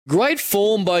Great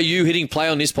form by you hitting play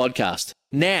on this podcast.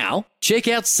 Now, check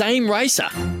out Same Racer,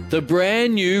 the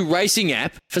brand new racing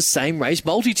app for same race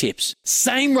multi-tips.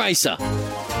 Same Racer.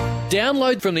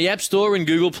 Download from the App Store and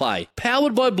Google Play.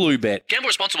 Powered by Bluebet. Gamble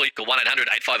responsibly. Call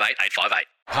 1-800-858-858.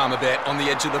 Palmerbet on the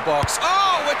edge of the box.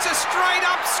 Oh, it's a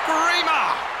straight-up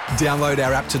screamer! Download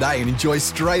our app today and enjoy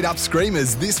straight-up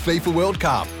screamers this FIFA World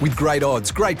Cup with great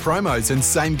odds, great promos and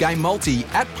same-game multi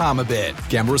at Palmerbet.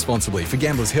 Gamble responsibly. For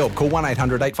Gamblers' Help, call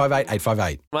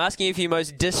 1-800-858-858. I'm asking you for your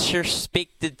most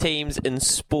disrespected teams in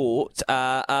sport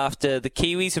after the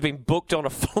Kiwis have been booked on a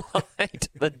flight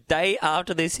the day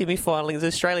after their semi-final against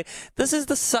Australia. This is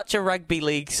such a rugby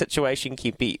league situation,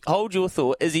 Kempy. Hold your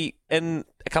thought. Izzy, in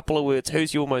a couple of words,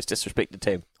 who's your most disrespected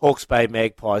team? Hawke's Bay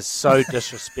Magpies, so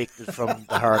disrespected from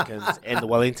the Hurricanes and the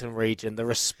Wellington region. The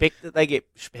respect that they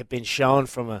have been shown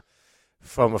from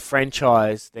a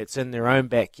franchise that's in their own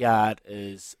backyard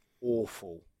is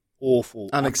awful.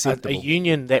 Unacceptable. A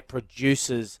union that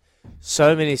produces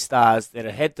so many stars that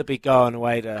it had to be going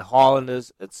away to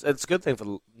Highlanders. It's a good thing for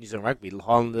New Zealand rugby. The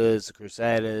Highlanders, the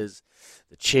Crusaders,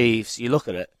 the Chiefs. You look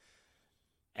at it,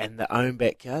 and their own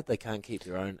backyard, they can't keep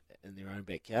their own in their own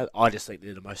backyard. I just think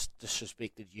they're the most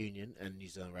disrespected union in New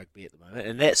Zealand rugby at the moment,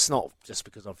 and that's not just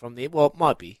because I'm from there. Well, it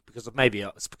might be because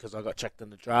it's because I got chucked in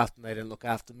the draft and they didn't look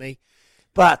after me.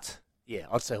 But yeah,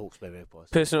 I'd say Hawke's Bay Magpies.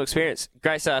 Personal experience.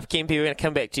 Great stuff. Kempy, we're going to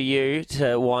come back to you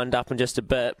to wind up in just a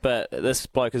bit, but this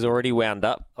bloke is already wound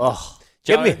up. Oh,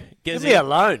 Joe, give me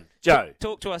alone, Joe.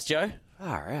 Talk to us, Joe.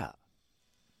 Far out.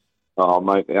 Oh,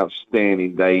 mate,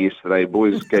 outstanding day yesterday.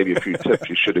 Boys gave you a few tips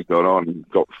you should have got on.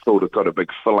 Got a big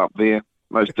fill up there.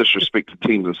 Most disrespected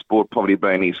teams in sport, Poverty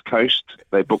Bay and East Coast.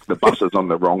 They booked the buses on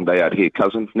the wrong day out here,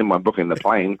 cousin. Never mind booking the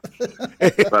plane.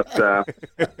 But,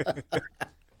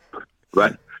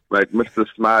 right, Mr.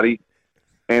 Smarty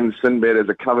and Sinbad as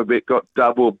a cover bet got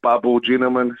double bubble,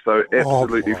 gentlemen. So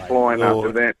absolutely flying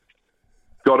after that.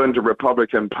 Got into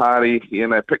Republican Party,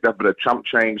 picked up a bit of chump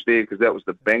change there because that was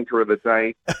the banker of the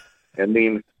day. And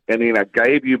then I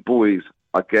gave you boys,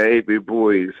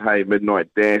 hey, Midnight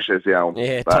Dash as our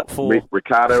top four.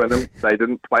 Ricardo and them, they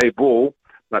didn't play ball,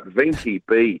 but Vinky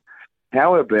B.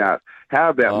 How about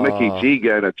Mickey G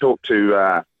going to talk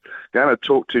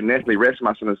to Natalie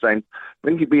Rasmussen and saying,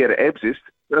 Vinky B had an abscess,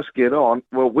 just get on.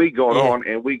 Well, we got on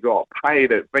and we got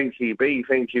paid at Vinky B.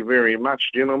 Thank you very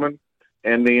much, gentlemen.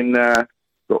 And then got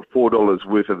 $4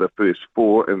 worth of the first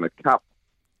four in the cup.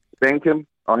 Spank him.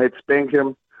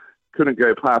 Couldn't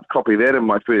go past copy that in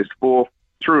my first four.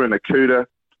 Threw in a Cuda,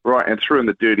 right, and threw in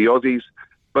the Dirty Aussies.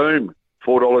 Boom,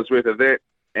 $4 worth of that.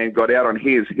 And got out on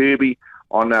Here's Herbie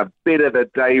on a bet of the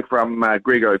day from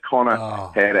Greg O'Connor.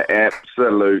 Had an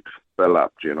absolute fill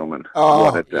up, gentlemen.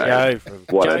 What a day.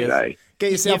 What a day.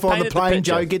 Get yourself on the plane,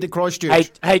 Joe. Get to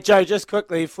Christchurch. Hey, Joe, just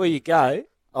quickly before you go,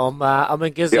 I'm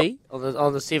in Gizzy on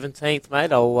the 17th,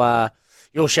 mate.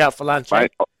 You'll shout for lunch,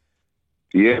 mate.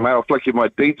 Yeah, mate, I'll flick you my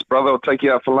deets, brother. I'll take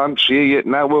you out for lunch. Yeah.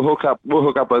 No, we'll hook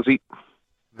up, Izzy.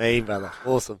 Me, brother.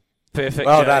 Awesome. Perfect.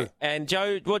 Well Joe. done. And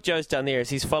Joe, what Joe's done there is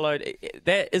he's followed.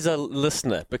 That is a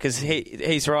listener because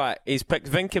he's right. He's picked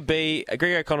Vinca B.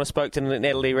 Greg O'Connor spoke to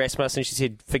Natalie Rasmussen. She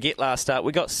said, forget last start.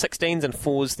 We got 16s and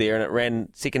 4s there, and it ran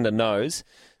second to nose.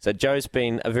 So Joe's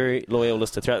been a very loyal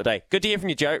listener throughout the day. Good to hear from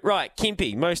you, Joe. Right,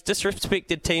 Kempy, most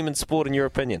disrespected team in sport in your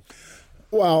opinion?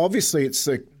 Well, obviously it's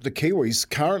the Kiwis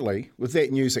currently with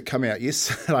that news that came out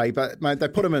yesterday. But mate, they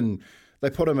put them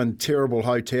in terrible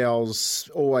hotels.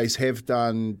 Always have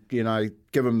done. Give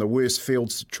them the worst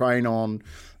fields to train on,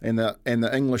 and the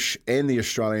English and the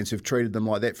Australians have treated them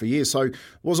like that for years. So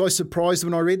was I surprised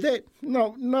when I read that?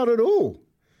 No, not at all.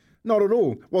 Not at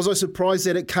all. Was I surprised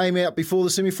that it came out before the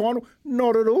semi-final?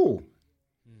 Not at all.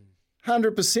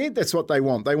 100%. That's what they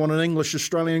want. They want an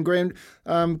English-Australian grand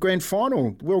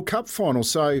final, World Cup final.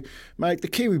 So, mate, the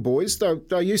Kiwi boys,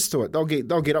 they're used to it.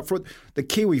 They'll get up for it. The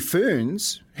Kiwi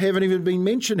Ferns haven't even been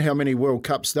mentioned how many World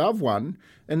Cups they've won,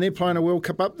 and they're playing a World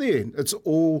Cup up there. It's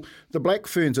all the Black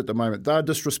Ferns at the moment. They're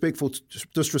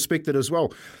disrespected as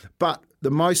well. But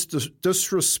the most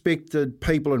disrespected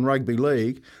people in rugby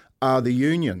league are the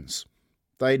unions.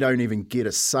 They don't even get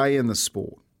a say in the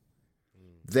sport.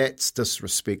 That's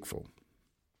disrespectful.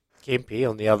 Kempy,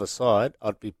 on the other side,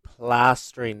 I'd be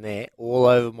plastering that all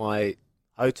over my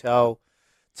hotel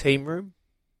team room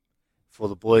for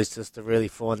the boys just to really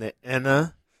find that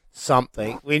inner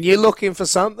something. When you're looking for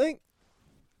something,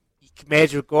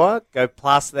 Madge Maguire, go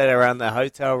plaster that around the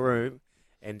hotel room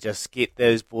and just get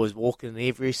those boys walking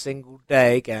every single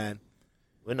day going,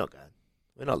 we're not going.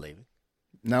 We're not leaving.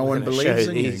 No one believes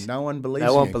in you. No one believes.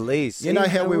 No one believes. You know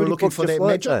how we were looking for that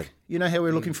magic? You know how we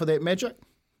were looking for that magic?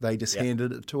 They just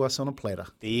handed it to us on a platter.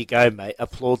 There you go, mate.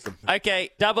 Applaud them. Okay,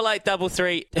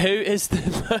 8833. Who is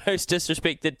the most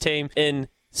disrespected team in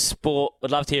sport?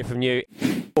 Would love to hear from you.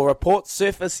 A report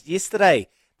surfaced yesterday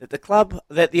that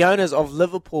the owners of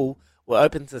Liverpool were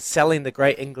open to selling the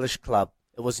great English club.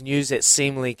 It was news that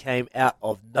seemingly came out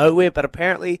of nowhere, but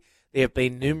apparently there have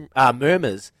been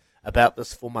murmurs about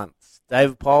this for months.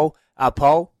 David Pohl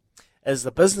is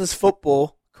the business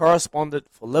football correspondent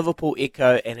for Liverpool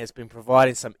Echo and has been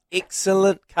providing some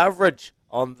excellent coverage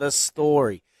on this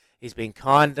story. He's been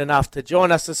kind enough to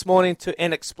join us this morning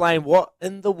and explain what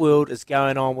in the world is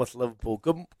going on with Liverpool.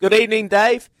 Good evening,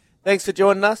 Dave. Thanks for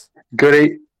joining us.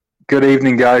 Good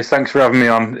evening, guys. Thanks for having me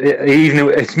on.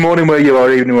 It's morning where you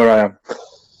are, evening where I am.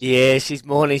 Yeah, she's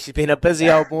morning. She's been a busy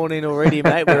old morning already,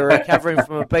 mate. We're recovering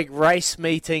from a big race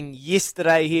meeting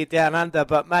yesterday here down under.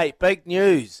 But, mate, big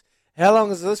news. How long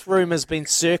has this rumours been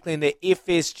circling that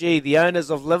FSG, the owners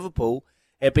of Liverpool,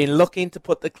 have been looking to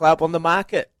put the club on the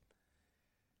market?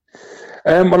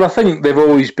 Well, I think they've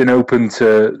always been open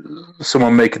to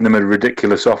someone making them a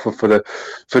ridiculous offer for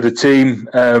the team,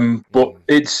 but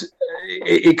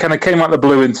it kind of came out of the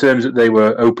blue in terms that they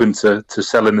were open to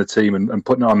selling the team and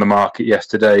putting it on the market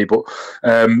yesterday. But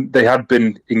they had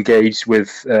been engaged with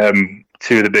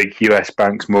two of the big US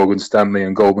banks, Morgan Stanley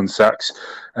and Goldman Sachs,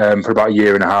 for about a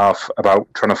year and a half, about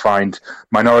trying to find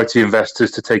minority investors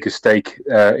to take a stake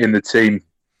in the team.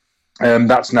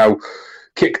 That's now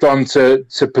kicked on to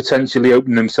potentially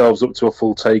open themselves up to a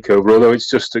full takeover, although it's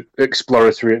just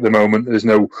exploratory at the moment. There's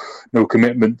no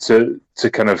commitment to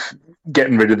kind of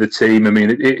getting rid of the team. I mean,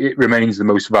 it remains the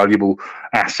most valuable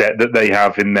asset that they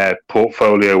have in their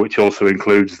portfolio, which also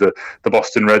includes the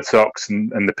Boston Red Sox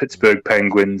and the Pittsburgh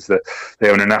Penguins. They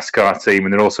own a NASCAR team,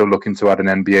 and they're also looking to add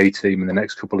an NBA team in the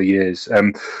next couple of years.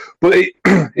 But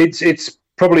it's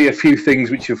probably a few things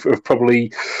which have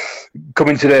probably come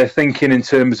into their thinking in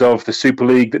terms of the Super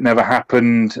League that never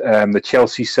happened. The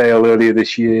Chelsea sale earlier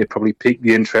this year probably piqued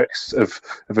the interest of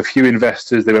a few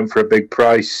investors. They went for a big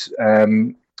price.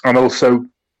 And also,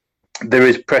 there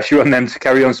is pressure on them to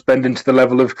carry on spending to the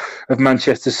level of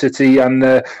Manchester City and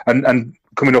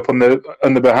coming up on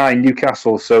the behind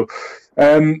Newcastle. So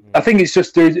I think it's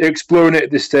just they're exploring it at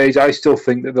this stage. I still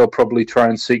think that they'll probably try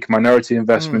and seek minority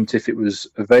investment if it was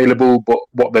available. But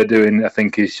what they're doing, I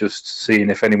think, is just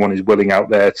seeing if anyone is willing out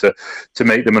there to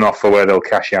make them an offer where they'll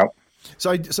cash out.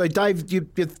 So Dave,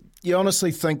 you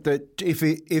honestly think that if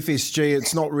FSG,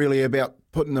 it's not really about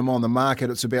putting them on the market,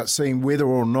 it's about seeing whether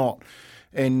or not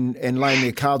and laying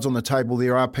their cards on the table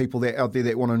there are people out there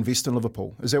that want to invest in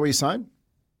Liverpool. Is that what you're saying?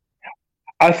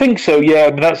 I think so, yeah.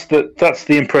 But that's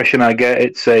the impression I get.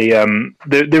 It's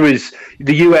there is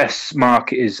the US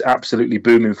market is absolutely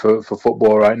booming for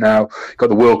football right now. You've got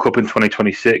the World Cup in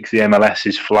 2026. The MLS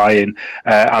is flying,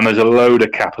 and there's a load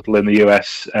of capital in the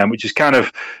US, which has kind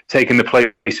of taken the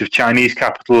place of Chinese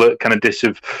capital. That kind of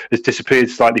has disappeared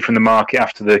slightly from the market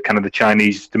after the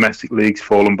Chinese domestic leagues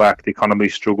fallen back. The economy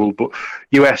struggled, but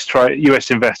US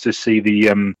investors see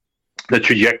the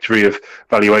trajectory of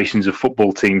valuations of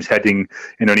football teams heading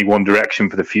in only one direction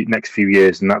for the next few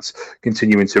years, and that's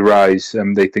continuing to rise.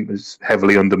 They think it's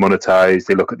heavily under-monetized.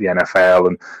 They look at the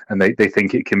NFL and they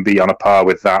think it can be on a par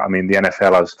with that. I mean, the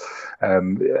NFL has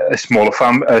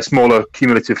a smaller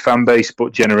cumulative fan base,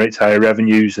 but generates higher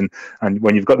revenues. And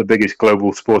when you've got the biggest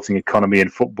global sporting economy in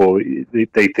football,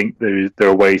 they think there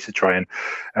are ways to try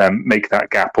and make that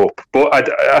gap up. But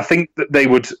I think that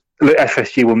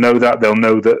FSG will know that. They'll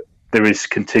know that there is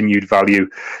continued value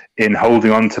in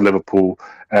holding on to Liverpool.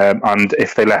 And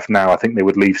if they left now, I think they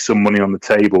would leave some money on the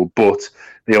table. But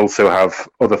they also have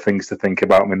other things to think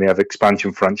about. I mean, they have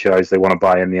expansion franchise they want to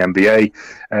buy in the NBA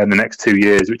in the next 2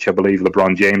 years, which I believe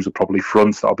LeBron James will probably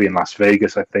front. That'll be in Las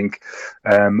Vegas, I think.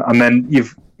 And then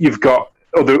you've got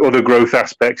other growth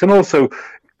aspects. And also,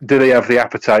 do they have the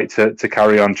appetite to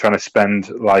carry on trying to spend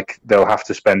like they'll have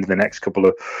to spend in the next couple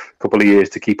of years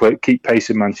to keep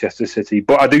pace in Manchester City?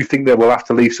 But I do think they will have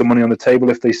to leave some money on the table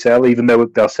if they sell, even though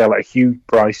they'll sell at a huge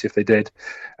price if they did,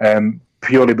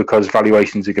 purely because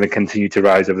valuations are going to continue to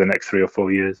rise over the next 3 or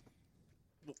 4 years.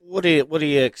 What are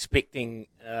you expecting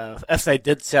if they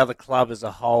did sell the club as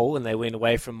a whole and they went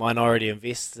away from minority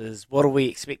investors? What are we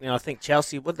expecting? I think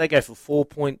Chelsea, would they go for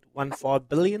 4.15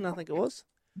 billion? I think it was.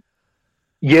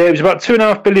 Yeah, it was about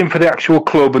 $2.5 billion for the actual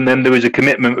club, and then there was a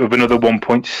commitment of another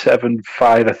 1.75,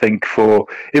 I think, for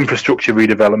infrastructure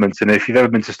redevelopment. And if you've ever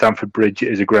been to Stamford Bridge,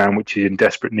 it is a ground which is in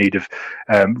desperate need of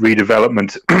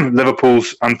redevelopment.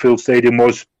 Liverpool's Anfield Stadium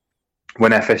was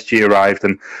when FSG arrived,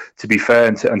 and to be fair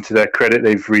and to their credit,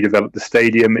 they've redeveloped the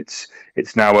stadium. It's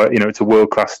now it's a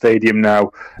world-class stadium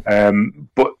now,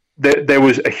 but there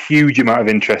was a huge amount of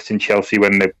interest in Chelsea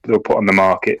when they were put on the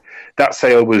market. That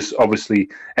sale was obviously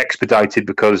expedited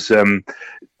because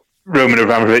Roman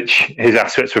Abramovich, his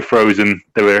assets were frozen.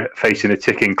 They were facing a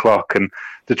ticking clock, and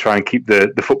to try and keep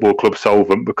the football club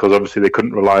solvent, because obviously they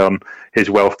couldn't rely on his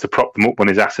wealth to prop them up when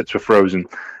his assets were frozen.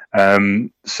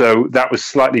 So that was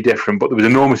slightly different, but there was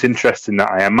enormous interest in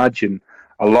that. I imagine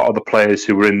a lot of the players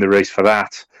who were in the race for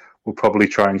that will probably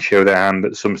try and show their hand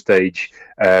at some stage,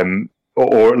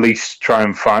 or at least try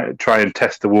and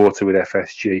test the water with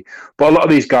FSG. But a lot of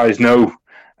these guys know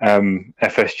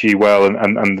FSG well,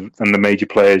 and the major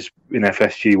players in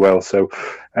FSG well. So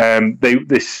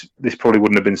this probably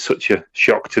wouldn't have been such a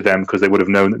shock to them, because they would have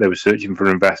known that they were searching for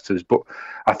investors. But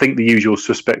I think the usual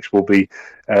suspects will be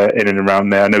in and around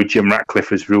there. I know Jim Ratcliffe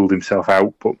has ruled himself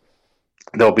out, but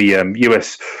there'll be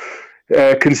US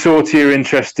consortia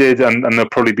interested, and there'll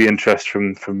probably be interest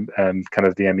from kind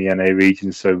of the MENA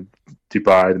region, so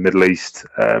Dubai, the Middle East,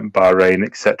 Bahrain,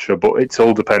 etc. But it's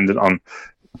all dependent on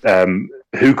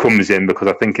who comes in, because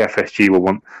I think FSG will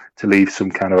want to leave some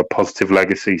kind of a positive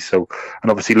legacy. So, and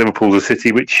obviously Liverpool's a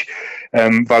city which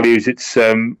values its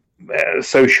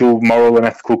social, moral, and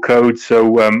ethical code.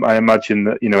 So I imagine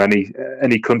that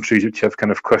any countries which have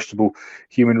kind of questionable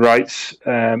human rights,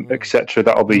 etc.,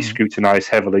 that'll be scrutinised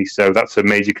heavily. So that's a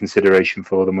major consideration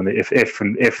for them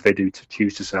if they do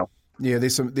choose to sell. Yeah,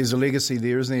 there's a legacy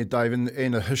there, isn't there, Dave,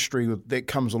 and a history that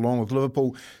comes along with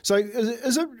Liverpool. So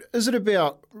is it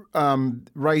about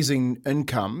raising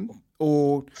income,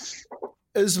 or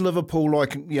is Liverpool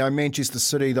like Manchester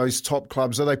City, those top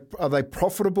clubs? Are they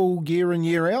profitable year in,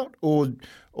 year out, or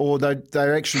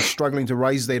they're actually struggling to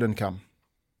raise that income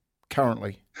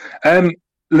currently?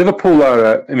 Liverpool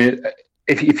are.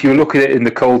 If you look at it in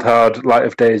the cold, hard light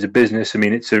of day as a business,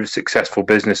 it's a successful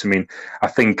business. I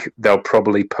think they'll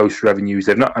probably post revenues.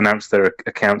 They've not announced their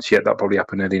accounts yet. That'll probably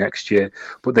happen early next year.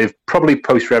 But they've probably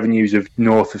post revenues of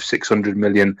north of 600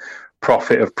 million,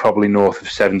 profit of probably north of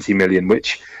 70 million,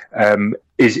 which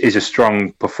is a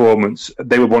strong performance.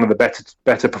 They were one of the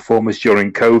better performers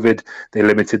during COVID. They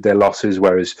limited their losses,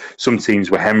 whereas some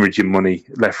teams were hemorrhaging money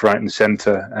left, right, and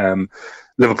centre.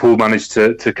 Liverpool managed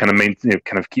to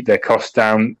kind of keep their costs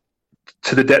down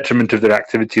to the detriment of their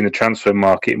activity in the transfer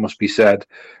market, it must be said.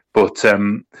 But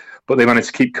they managed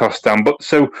to keep costs down. But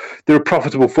so they're a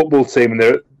profitable football team, and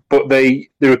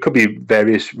there could be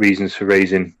various reasons for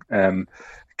raising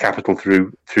capital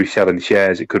through selling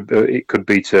shares. It could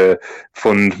be to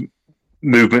fund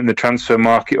movement in the transfer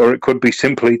market, or it could be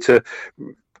simply to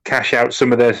cash out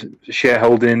some of their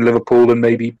shareholding in Liverpool and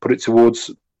maybe put it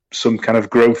towards some kind of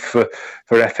growth for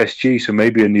FSG, so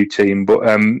maybe a new team. But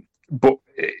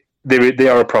they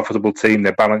are a profitable team.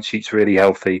 Their balance sheet's really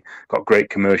healthy, got great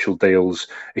commercial deals,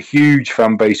 a huge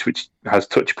fan base which has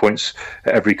touch points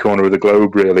at every corner of the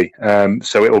globe, really.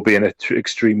 So it will be an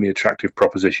extremely attractive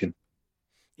proposition.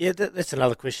 Yeah, that's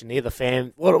another question there. The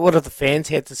fan, what have the fans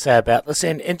had to say about this?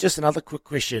 And just another quick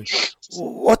question: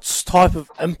 what type of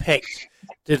impact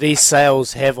do these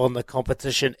sales have on the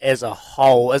competition as a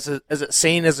whole? Is it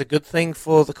seen as a good thing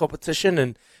for the competition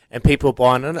and people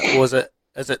buying in it, or is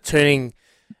it turning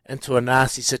into a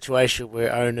nasty situation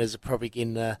where owners are probably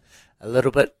getting a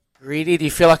little bit greedy? Do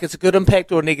you feel like it's a good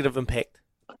impact or a negative impact?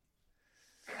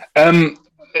 I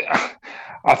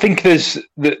think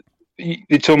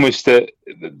it's almost the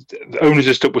owners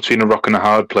are stuck between a rock and a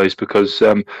hard place, because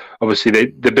obviously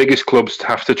the biggest clubs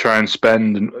have to try and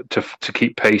spend to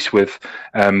keep pace with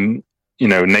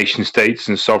nation states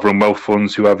and sovereign wealth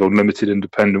funds who have unlimited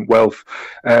independent wealth,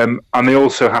 and they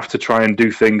also have to try and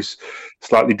do things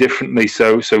slightly differently.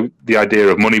 So the idea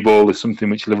of Moneyball is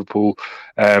something which Liverpool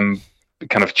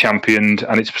kind of championed,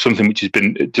 and it's something which has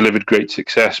been delivered great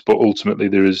success. But ultimately,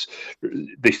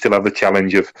 they still have the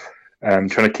challenge of trying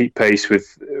to keep pace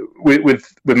with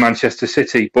Manchester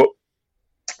City. But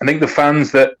I think the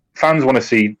fans want to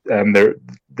see their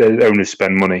owners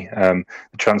spend money. The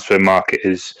transfer market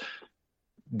is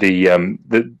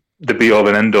the be all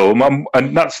and end all,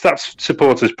 and that's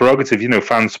supporters' prerogative.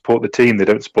 Fans support the team; they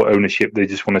don't support ownership. They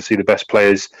just want to see the best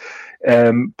players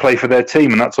play for their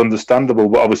team, and that's understandable.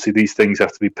 But obviously, these things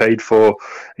have to be paid for.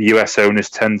 US owners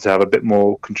tend to have a bit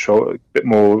more control, a bit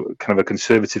more kind of a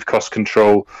conservative cost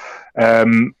control.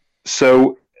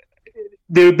 So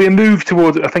there would be a move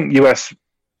towards, I think, US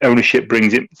ownership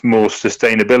brings it more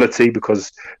sustainability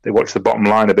because they watch the bottom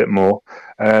line a bit more.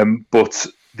 But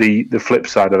the flip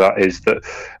side of that is that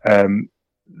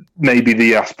maybe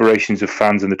the aspirations of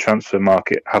fans in the transfer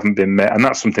market haven't been met, and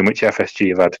that's something which FSG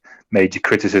have had major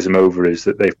criticism over, is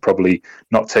that they've probably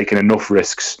not taken enough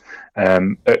risks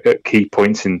at key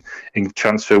points in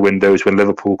transfer windows when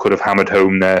Liverpool could have hammered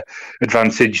home their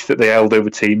advantage that they held over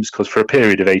teams, because for a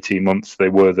period of 18 months they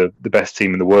were the best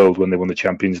team in the world when they won the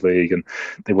Champions League and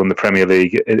they won the Premier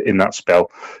League in that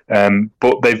spell.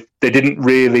 But they didn't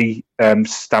really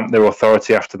stamp their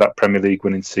authority after that Premier League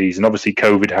winning season. Obviously,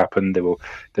 COVID happened. They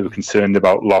were concerned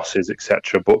about losses,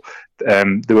 etc. But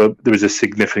there was a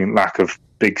significant lack of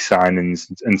big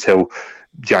signings until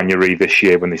January this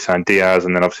year when they signed Diaz,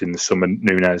 and then obviously in the summer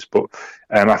Nunez. But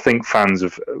I think fans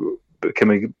have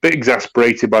become a bit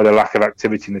exasperated by the lack of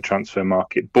activity in the transfer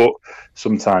market. But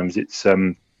sometimes it's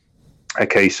a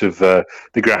case of the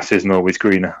grass isn't always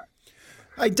greener.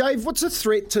 Hey Dave, what's the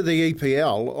threat to the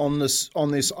EPL on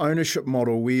this ownership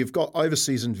model where you've got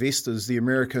overseas investors, the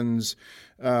Americans,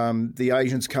 the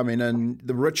Asians coming in,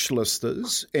 the rich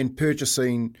listers, and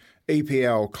purchasing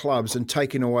EPL clubs and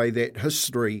taking away that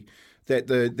history that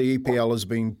the EPL has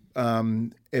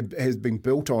been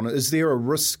built on? Is there a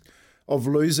risk of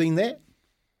losing that?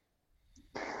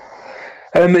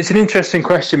 It's an interesting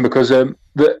question because I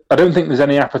don't think there's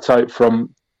any appetite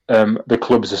from the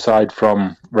clubs aside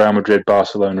from Real Madrid,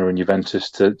 Barcelona and Juventus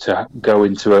to go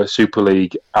into a Super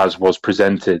League as was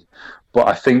presented. But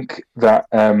I think that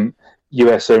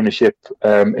US ownership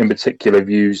in particular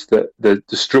views that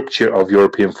the structure of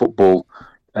European football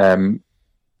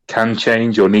can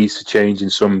change or needs to change in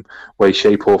some way,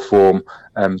 shape or form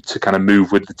to kind of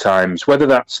move with the times. Whether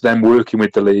that's them working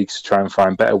with the leagues to try and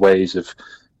find better ways of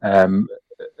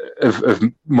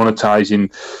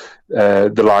monetising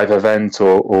the live event,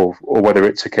 or whether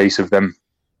it's a case of them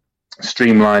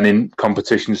streamlining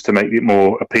competitions to make it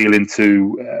more appealing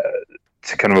to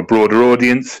kind of a broader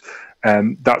audience.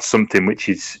 That's something which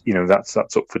is, that's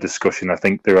up for discussion. I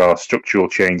think there are structural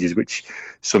changes which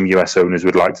some US owners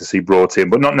would like to see brought in,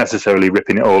 but not necessarily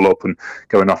ripping it all up and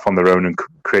going off on their own and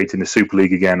creating the Super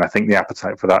League again. I think the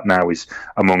appetite for that now is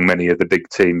among many of the big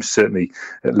teams. Certainly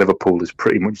at Liverpool is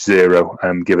pretty much zero,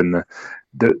 given the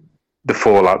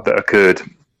fallout that occurred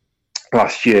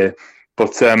last year.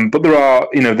 But there are,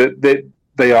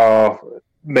 they are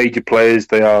major players.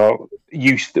 They are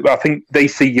used to, I think they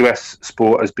see US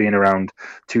sport as being around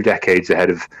 2 decades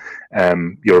ahead of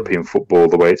European football,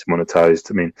 the way it's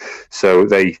monetized. I mean, so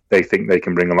they think they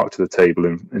can bring a lot to the table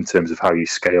in terms of how you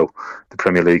scale the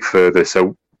Premier League further.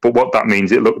 So, but what that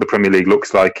means the Premier League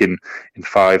looks like in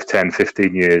 5, 10,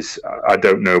 15 years, I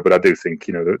don't know, but I do think,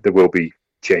 there will be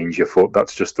change. I thought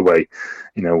that's just the way,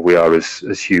 we are as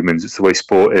humans. It's the way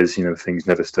sport is. Things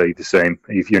never stay the same.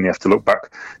 You only have to look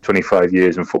back 25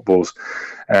 years, and football's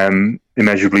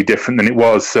immeasurably different than it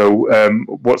was. So,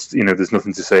 there's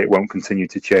nothing to say it won't continue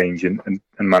to change and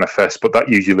manifest. But that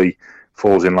usually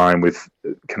falls in line with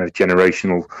kind of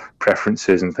generational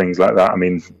preferences and things like that. I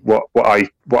mean, what I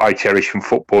cherish from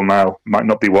football now might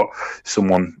not be what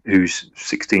someone who's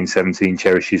 16, 17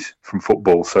 cherishes from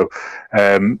football. So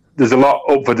there's a lot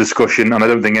up for discussion, and I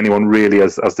don't think anyone really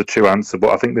has the true answer.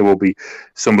 But I think there will be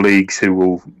some leagues who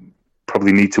will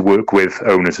probably need to work with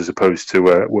owners as opposed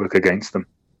to work against them.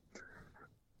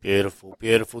 Beautiful,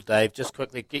 beautiful, Dave. Just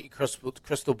quickly, get your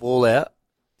crystal ball out.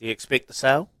 Do you expect the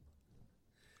sale?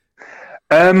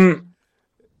 If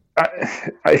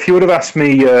you would have asked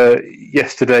me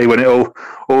yesterday when it all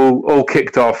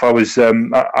kicked off, I was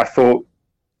I thought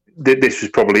this was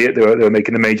probably it. They were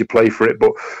making a major play for it,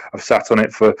 but I've sat on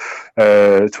it for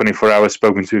 24 hours,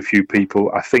 spoken to a few people.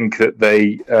 I think that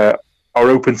they are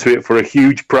open to it for a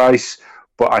huge price,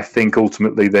 but I think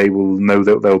ultimately they will know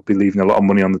that they'll be leaving a lot of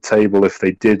money on the table if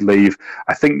they did leave.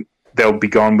 I think they'll be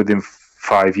gone within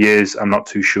 5 years. I'm not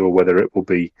too sure whether it will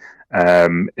be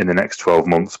in the next 12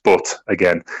 months. But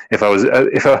again,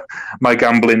 my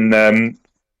gambling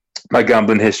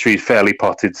history is fairly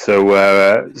potted, so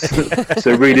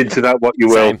read into that what you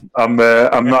will. I'm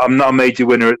not a major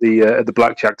winner at the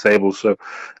blackjack table, so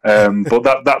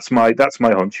but that's my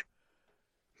hunch.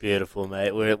 Beautiful,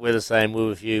 mate. We're the same. We're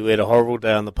with you. We had a horrible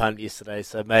day on the punt yesterday,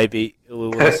 so maybe we'll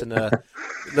listen to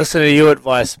your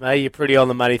advice, mate. You're pretty on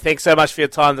the money. Thanks so much for your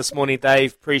time this morning,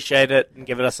 Dave. Appreciate it, and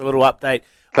giving us a little update.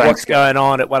 Thanks. What's going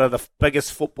on at one of the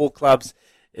biggest football clubs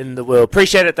in the world.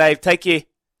 Appreciate it, Dave. Take care.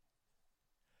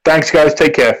 Thanks, guys.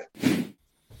 Take care.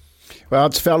 Well,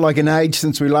 it's felt like an age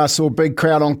since we last saw a big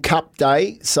crowd on Cup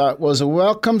Day, so it was a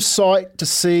welcome sight to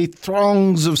see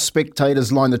throngs of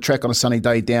spectators line the track on a sunny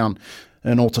day down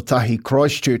in Ōtautahi,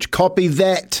 Christchurch. Copy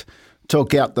that.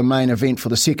 Took out the main event for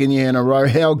the second year in a row.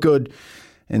 How good.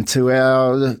 And to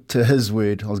his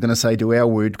word, I was going to say to our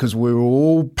word, because we were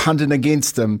all punting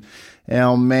against him.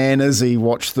 Our man Izzy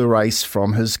watched the race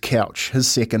from his couch, his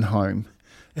second home.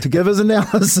 to give his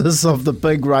analysis of the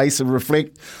big race and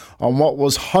reflect on what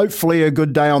was hopefully a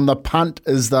good day on the punt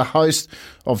is the host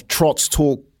of Trots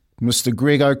Talk, Mr.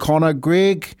 Greg O'Connor.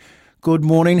 Greg, good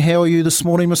morning. How are you this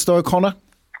morning, Mr. O'Connor?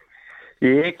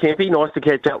 Yeah, Kempy, nice to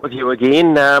catch up with you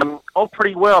again. I'm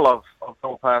pretty well. I've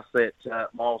gone past that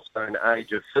milestone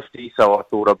age of 50, so I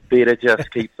thought I'd better just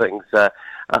keep things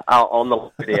on the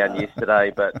way down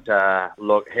yesterday. But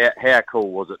look, how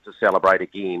cool was it to celebrate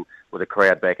again with a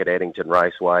crowd back at Addington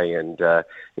Raceway? And,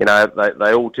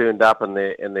 they all turned up in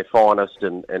their finest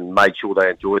and made sure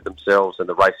they enjoyed themselves, and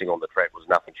the racing on the track was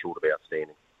nothing short of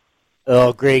outstanding.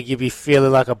 Oh, Greg, you'd be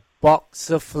feeling like a box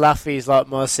of fluffies like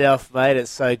myself, mate. It's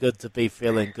so good to be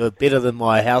feeling good. Better than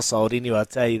my household anyway, I'll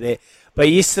tell you that. But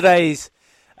yesterday's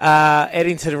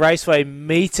Addington Raceway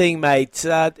meeting, mate,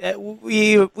 were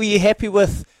you happy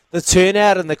with the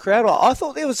turnout and the crowd? I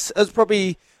thought it was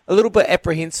probably a little bit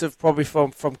apprehensive probably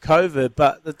from COVID,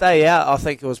 but the day out, I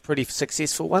think it was a pretty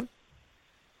successful one.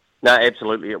 No,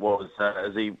 absolutely it was.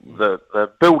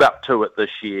 The build-up to it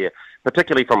this year,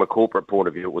 particularly from a corporate point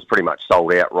of view, it was pretty much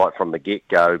sold out right from the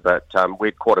get-go, but we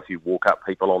had quite a few walk-up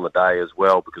people on the day as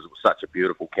well because it was such a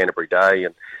beautiful Canterbury day.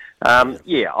 And,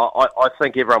 I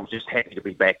think everyone was just happy to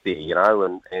be back there,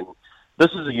 and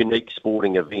this is a unique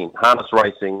sporting event. Harness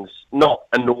racing's not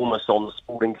enormous on the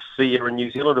sporting sphere in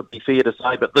New Zealand, it'd be fair to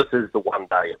say, but this is the one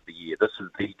day of the year. This is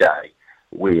the day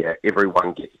where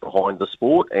everyone gets behind the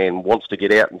sport and wants to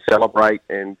get out and celebrate.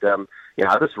 And,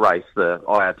 this race, the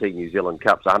IRT New Zealand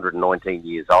Cup's 119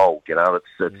 years old.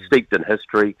 It's steeped in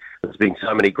history. There's been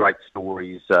so many great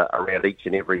stories around each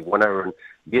and every winner. And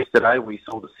yesterday we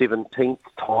saw the 17th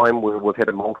time where we've had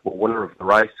a multiple winner of the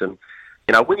race. And,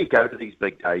 when you go to these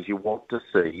big days, you want to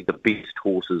see the best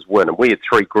horses win. And we had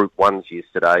 3 Group 1s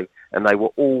yesterday, and they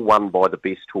were all won by the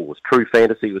best horse. True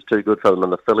Fantasy was too good for them in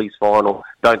the Fillies final.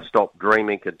 Don't Stop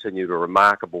Dreaming continued a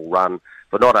remarkable run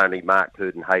for not only Mark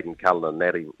Purd and Hayden Cullen and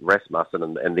Natty Rasmussen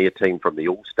and their team from the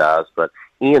All-Stars, but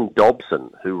Ian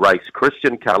Dobson, who raced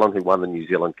Christian Cullen, who won the New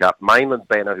Zealand Cup, Mainland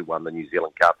Banner, who won the New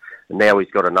Zealand Cup, and now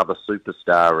he's got another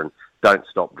superstar and Don't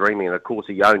Stop Dreaming. And, of course,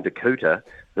 he owned Dakota,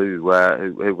 who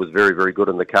was very, very good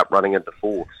in the Cup running into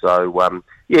 4th. So,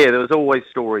 there was always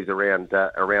stories around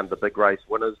the big race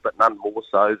winners, but none more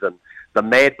so than the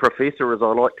Mad Professor, as I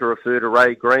like to refer to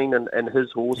Ray Green, and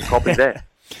his horse Copy That.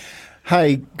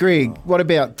 Hey, Greg, what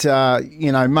about,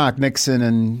 Mark Nixon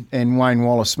and Wayne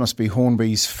Wallace must be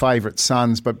Hornby's favourite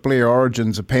sons, but Blair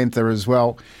Origin's a Panther as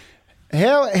well.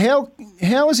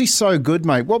 How is he so good,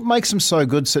 mate? What makes him so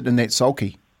good sitting in that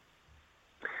sulky?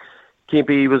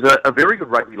 Kempy was a very good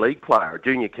rugby league player, a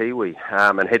junior Kiwi,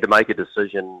 and had to make a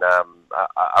decision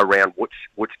around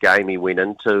which game he went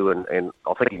into, and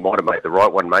I think he might have made the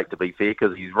right one, mate, to be fair,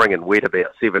 because he's ringing wet about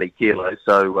 70 kilos,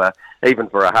 so even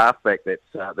for a halfback,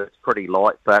 that's pretty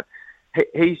light, but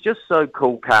he's just so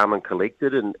cool, calm and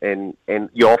collected, and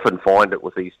you often find it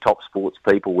with these top sports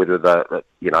people, whether they're,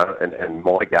 in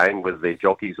my game, whether they're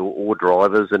jockeys or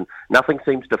drivers, and nothing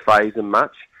seems to faze them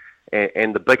much.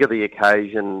 And the bigger the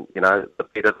occasion, the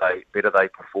better they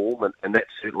perform, and that's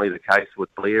certainly the case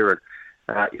with Blair.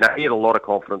 And he had a lot of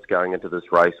confidence going into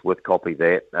this race with Copy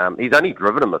That. He's only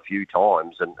driven him a few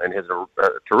times and has a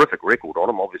terrific record on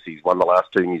him. Obviously, he's won the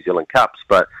last 2 New Zealand Cups,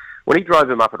 but when he drove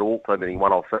him up at Auckland and he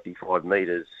won off 55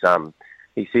 metres,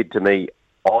 he said to me,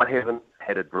 "I haven't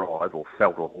had a drive or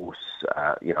felt a horse,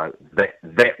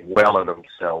 that well in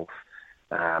himself."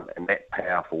 And that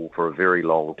powerful for a very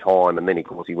long time. And then, of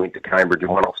course, he went to Cambridge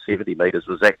and won off 70 metres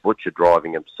with Zach Butcher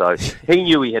driving him. So he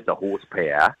knew he had the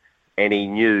horsepower, and he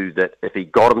knew that if he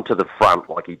got him to the front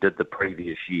like he did the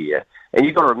previous year, and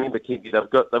you've got to remember, Kempy, they've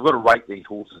got to rate these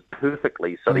horses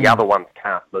perfectly so the other ones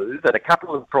can't move, and a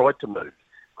couple of them tried to move.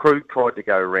 Krug tried to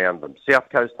go around them. South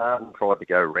Coast Arden tried to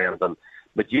go around them.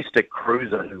 Majestic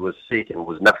Cruiser, who was second,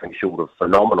 was nothing short of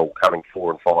phenomenal, coming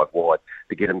 4 and 5 wide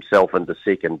to get himself into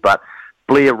second. But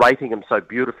Blair rating him so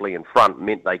beautifully in front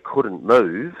meant they couldn't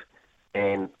move,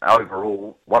 and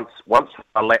overall, once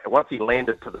he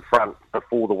landed to the front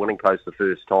before the winning post the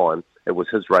first time, it was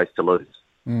his race to lose.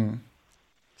 Mm.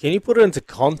 Can you put it into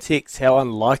context how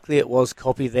unlikely it was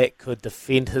Copy That could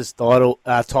defend his title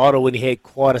when he had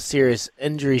quite a serious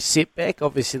injury setback?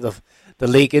 Obviously, the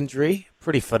leg injury,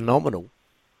 pretty phenomenal.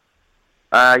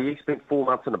 He spent 4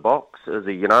 months in a box, as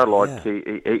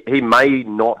he may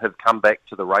not have come back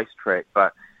to the racetrack,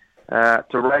 but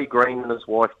to Ray Green and his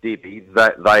wife Debbie,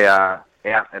 they are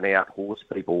out-and-out horse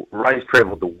people. Ray's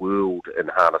travelled the world in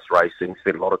harness racing,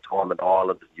 spent a lot of time in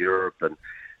Ireland and Europe, and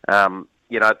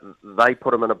they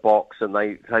put him in a box and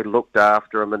they looked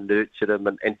after him and nurtured him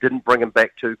and didn't bring him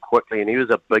back too quickly, and he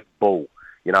was a big bull.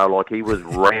 Like he was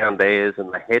round as,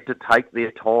 and they had to take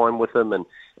their time with him and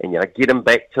get him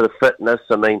back to the fitness.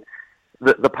 I mean,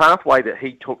 the pathway that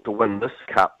he took to win this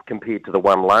cup compared to the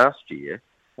one last year,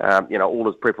 all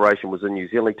his preparation was in New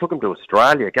Zealand. He took him to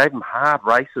Australia, gave him hard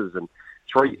races and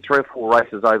three or four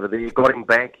races over there, got him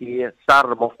back here,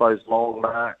 started him off those long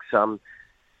marks.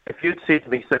 If you'd said to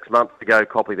me 6 months ago,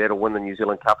 Coppy, that'll win the New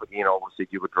Zealand Cup again, I would have said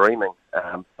you were dreaming.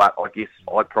 But I guess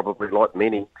I probably, like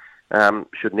many,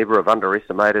 should never have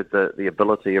underestimated the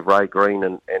ability of Ray Green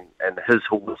and his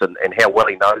horse and how well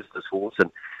he knows this horse.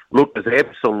 And look, there's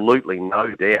absolutely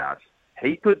no doubt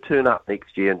he could turn up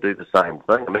next year and do the same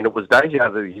thing. I mean, it was deja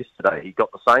vu yesterday. He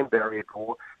got the same barrier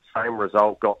draw, same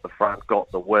result, got the front,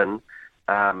 got the win.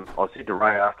 I said to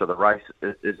Ray after the race,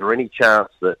 is there any chance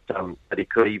that he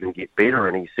could even get better?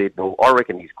 And he said, well, I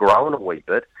reckon he's grown a wee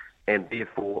bit, and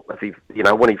therefore, if he,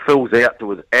 when he fills out to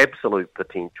his absolute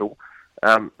potential,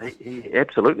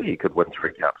 he could win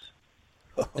 3 cups.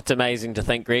 It's amazing to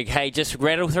think, Greg. Hey, just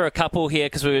rattle through a couple here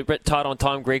because we're a bit tight on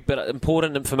time, Greg, but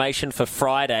important information for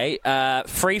Friday.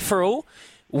 Free for all.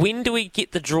 When do we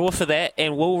get the draw for that,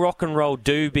 and will Rock and Roll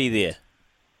Do be there?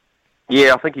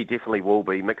 Yeah, I think he definitely will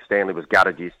be. Mick Stanley was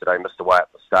gutted yesterday, missed away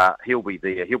at the start. He'll be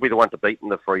there. He'll be the one to beat in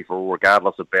the free-for-all,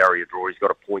 regardless of barrier draw. He's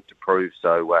got a point to prove.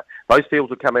 So those fields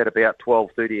will come out about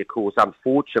 12:30, of course.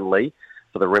 Unfortunately,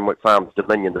 for the Renwick Farms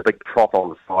Dominion, the big trot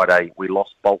on Friday, we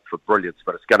lost Bolt for Brilliance,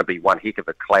 but it's going to be one heck of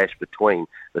a clash between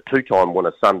the two-time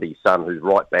winner, Sunday Sun, who's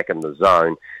right back in the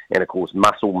zone, and, of course,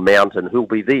 Muscle Mountain, who'll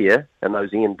be there in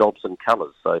those Ian Dobson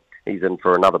colours. So he's in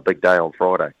for another big day on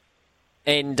Friday.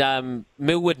 And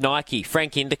Millwood Nike,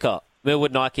 Frank Endicott.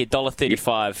 Millwood Nike,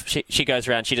 $1.35. She goes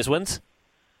around. She just wins?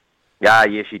 Yeah,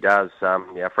 she does.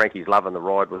 Frankie's loving the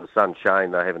ride with her son Shane.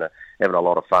 They're having a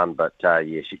lot of fun. But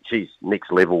she's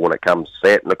next level when it comes to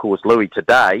that. And of course, Louis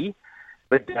today,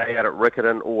 big day out at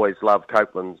Riccarton. Always loved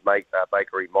Copeland's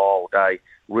Bakery Mile Day.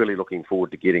 Really looking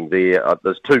forward to getting there.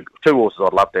 There's two horses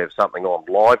I'd love to have something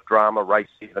on. Live Drama, race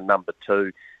 7, number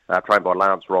 2. Trained by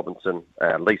Lance Robinson,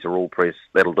 Lisa Allpress.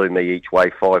 That'll do me each way,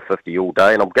 $5.50 all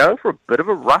day. And I'm going for a bit of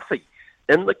a roughie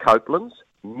in the Copelands.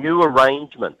 New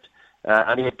arrangement.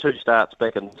 Only had 2 starts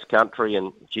back in this country,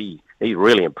 and gee, he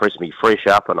really impressed me fresh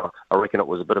up, and I reckon it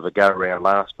was a bit of a go-round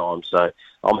last time. So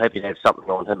I'm happy to have something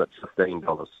on him at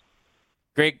 $15.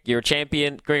 Greg, you're a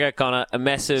champion. Greg O'Connor, a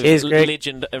massive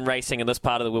legend in racing in this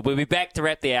part of the world. We'll be back to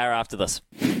wrap the hour after this.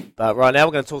 But right now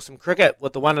we're going to talk some cricket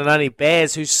with the one and only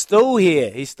Baz, who's still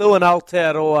here. He's still in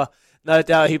Aotearoa. No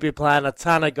doubt he'll be playing a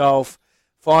ton of golf,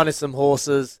 finding some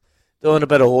horses, doing a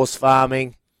bit of horse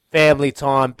farming, family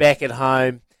time, back at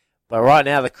home. But right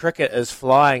now the cricket is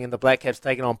flying and the Black Caps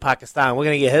taking on Pakistan. We're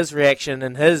going to get his reaction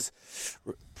and his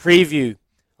preview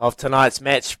of tonight's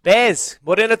match. Baz,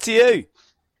 what in it to you?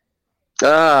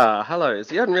 Hello.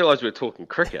 You hadn't realised we were talking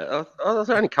cricket. I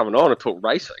was only coming on to talk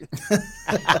racing.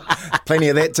 Plenty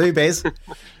of that too, Baz.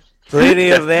 Plenty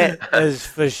of that is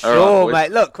for sure, right,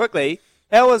 mate. Look, quickly,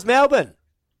 how was Melbourne?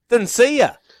 Didn't see you.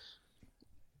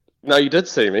 No, you did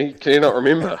see me. Can you not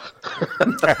remember? They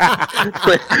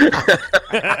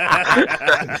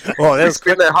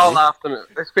spent the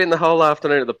whole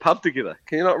afternoon at the pub together.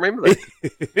 Can you not remember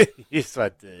that? Yes, I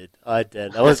did.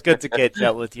 It was good to catch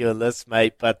up with you on this,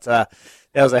 mate. But that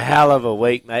was a hell of a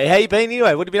week, mate. How you been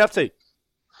anyway? What have you been up to?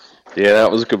 Yeah,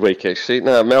 that was a good week, actually.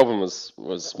 No, Melbourne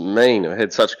was mean. I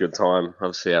had such a good time.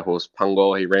 Obviously, our horse,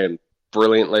 Pungal, he ran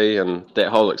brilliantly, and that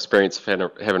whole experience of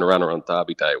having a runner on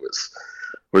Derby Day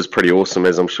was pretty awesome,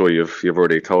 as I'm sure you've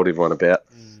already told everyone about.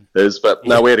 But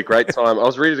no, we had a great time. I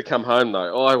was ready to come home,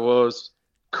 though. I was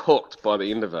cooked by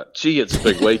the end of it. Gee, it's a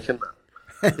big week, isn't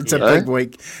it? It's a big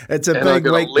week. It's a big week. I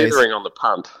got a leathering on the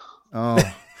punt. Oh,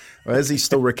 well, is he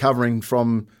still recovering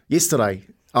from yesterday?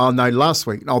 Oh, no, last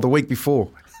week. Oh, the week before.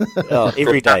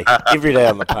 Every day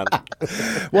on the punt.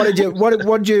 What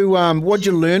did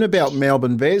you learn about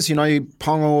Melbourne, Baz? You know, you've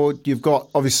got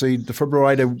obviously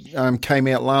defibrillator came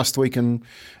out last week and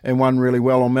won really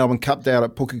well on Melbourne Cup Day out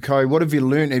at Pukekohe. What have you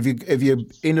learned? Have you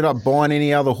ended up buying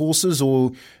any other horses,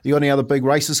 or you got any other big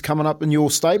races coming up in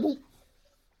your stable?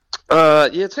 Yeah,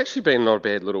 it's actually been not a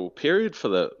bad little period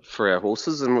for our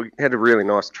horses, and we had a really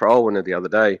nice trial winner the other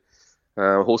day.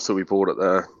 A horse that we bought at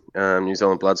the New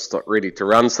Zealand Bloodstock Ready to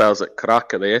Run sales at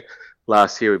Karaka there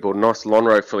last year. We bought a nice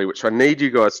Lonhro filly, which I need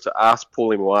you guys to ask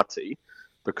Paulie Moati,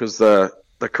 because the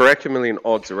Karaka Million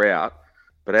odds are out,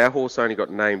 but our horse only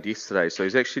got named yesterday, so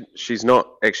she's not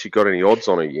actually got any odds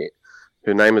on her yet.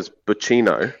 Her name is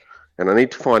Buccino, and I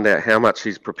need to find out how much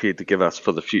he's prepared to give us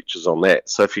for the futures on that.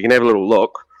 So if you can have a little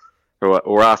look,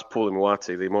 or ask Paulie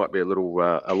Moati, there might be a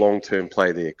long-term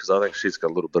play there, because I think she's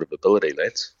got a little bit of ability,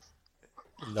 lads.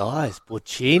 Nice,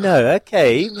 Bocchino.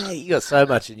 Okay, mate, you got so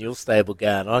much in your stable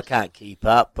going. I can't keep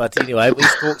up. But anyway,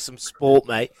 let's talk some sport,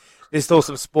 mate. Let's talk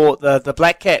some sport. The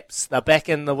Black Caps, they're back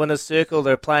in the winner's circle.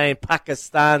 They're playing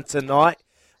Pakistan tonight.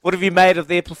 What have you made of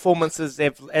their performances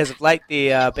as of late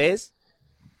there, Baz?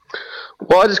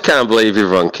 Well, I just can't believe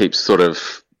everyone keeps sort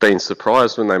of being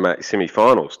surprised when they make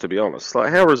semi-finals, to be honest.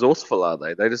 Like, how resourceful are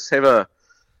they? They just have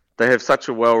They have such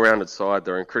a well-rounded side.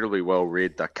 They're incredibly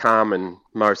well-read. They're calm in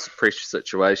most pressure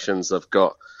situations. They've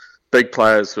got big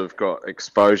players who've got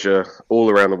exposure all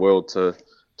around the world to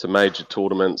major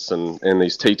tournaments and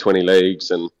these T20 leagues,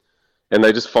 and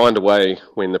they just find a way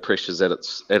when the pressure's at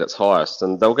its highest.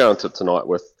 And they'll go into it tonight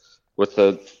with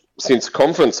a sense of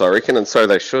confidence, I reckon, and so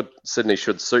they should. Sydney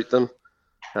should suit them.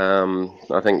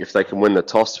 I think if they can win the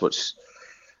toss, which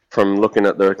from looking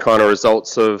at the kind of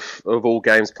results of all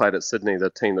games played at Sydney, the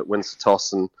team that wins the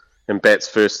toss and bats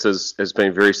first has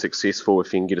been very successful.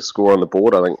 If you can get a score on the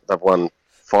board, I think they've won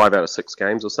 5 out of 6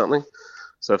 games or something.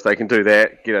 So if they can do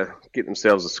that, get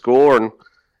themselves a score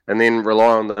and then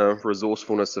rely on the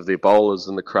resourcefulness of their bowlers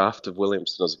and the craft of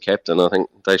Williamson as a captain, I think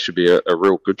they should be a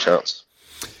real good chance.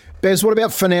 Baz, what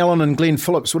about Finn Allen and Glenn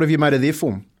Phillips? What have you made of their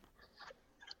form?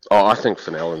 Oh, I think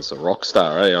Finn Allen's a rock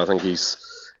star. I think he's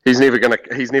never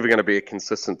gonna be a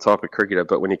consistent type of cricketer,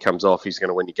 but when he comes off, he's going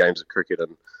to win you games of cricket.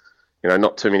 And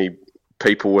not too many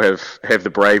people have the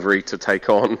bravery to take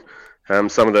on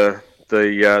some of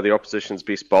the opposition's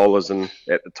best bowlers and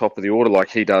at the top of the order like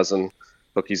he does. And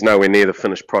look, he's nowhere near the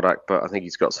finished product, but I think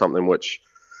he's got something which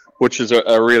is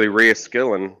a really rare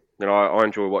skill. And I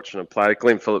enjoy watching him play.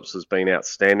 Glenn Phillips has been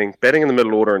outstanding. Batting in the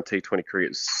middle order in T20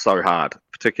 cricket is so hard,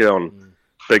 particularly on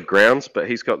big grounds. But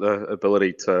he's got the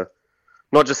ability to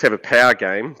not just have a power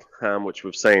game, which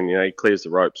we've seen, he clears the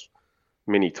ropes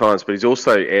many times, but he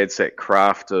also adds that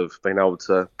craft of being able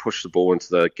to push the ball into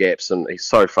the gaps, and he's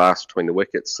so fast between the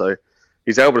wickets. So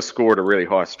he's able to score at a really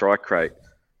high strike rate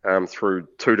through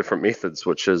 2 different methods,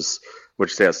 which is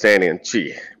outstanding. And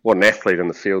gee, what an athlete in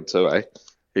the field too, eh?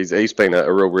 He's been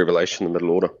a real revelation in the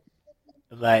middle order.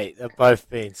 Mate, they've both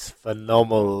been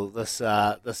phenomenal this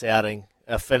outing.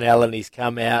 Finn Allen, he's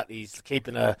come out, he's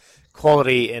keeping a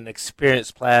quality and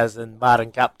experienced players in Martin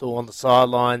Guptill on the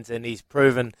sidelines, and he's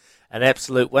proven an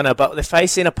absolute winner. But they're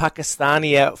facing a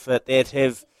Pakistani outfit that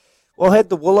have had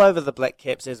the wool over the Black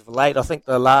Caps as of late. I think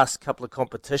the last couple of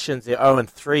competitions, they're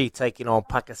 0-3 taking on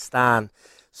Pakistan.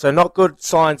 So not good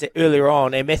signs earlier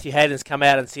on. And Matthew Hayden's come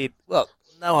out and said, look,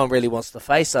 no one really wants to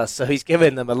face us. So he's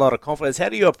given them a lot of confidence. How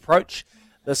do you approach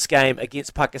this game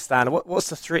against Pakistan? What's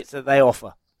the threats that they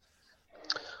offer?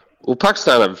 Well,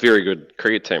 Pakistan are a very good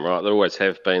cricket team, right? They always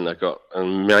have been. They've got an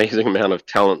amazing amount of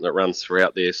talent that runs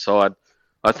throughout their side.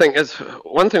 I think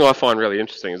one thing I find really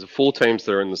interesting is the 4 teams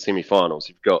that are in the semi-finals.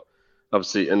 You've got,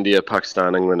 obviously, India,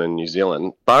 Pakistan, England, and New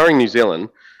Zealand. Barring New Zealand,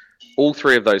 all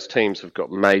 3 of those teams have got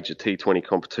major T20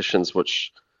 competitions,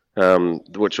 which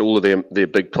all of their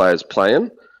big players play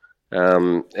in.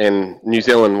 And New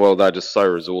Zealand, well, they're just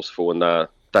so resourceful, and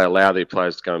they allow their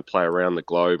players to go and play around the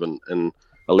globe and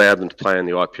allow them to play in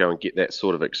the IPL and get that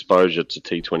sort of exposure to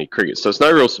T20 cricket. So it's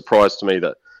no real surprise to me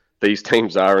that these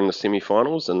teams are in the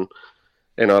semi-finals. And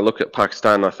I look at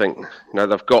Pakistan, I think,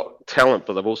 they've got talent,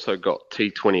 but they've also got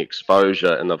T20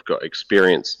 exposure, and they've got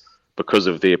experience because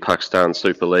of their Pakistan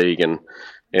Super League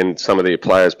and some of their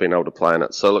players being able to play in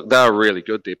it. So look, they're really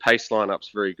good. Their pace lineup's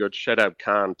very good. Shadab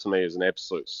Khan, to me, is an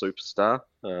absolute superstar.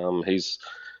 He's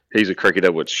a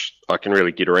cricketer which I can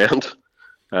really get around.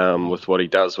 With what he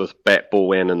does with bat,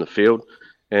 ball, and in the field.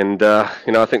 And,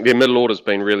 I think their middle order's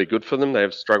been really good for them. They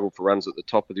have struggled for runs at the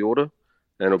top of the order.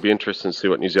 And it'll be interesting to see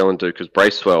what New Zealand do, because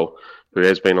Bracewell, who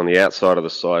has been on the outside of the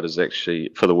side, is actually,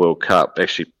 for the World Cup,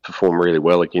 actually performed really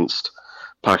well against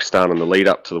Pakistan in the lead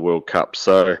up to the World Cup.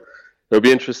 So it'll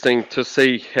be interesting to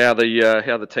see how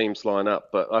the teams line up.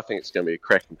 But I think it's going to be a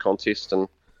cracking contest. And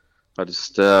I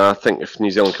think if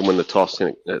New Zealand can win the toss,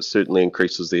 then it certainly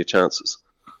increases their chances.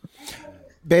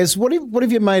 Baz, what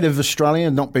have you made of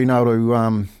Australia not being able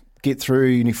to get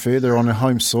through any further on their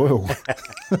home soil?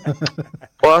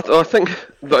 Well, I think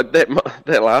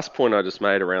that last point I just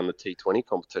made around the T20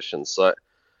 competition. So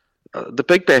the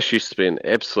Big Bash used to be an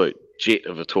absolute jet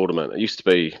of a tournament. It used to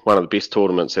be one of the best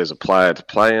tournaments as a player to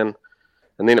play in,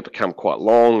 and then it became quite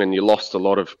long, and you lost a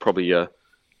lot of probably your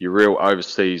real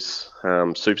overseas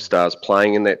superstars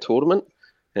playing in that tournament.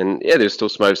 And yeah, there's still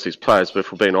some overseas players, but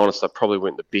if we're being honest, they probably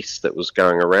weren't the best that was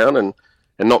going around, and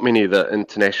not many of the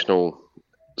international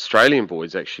Australian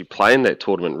boys actually play in that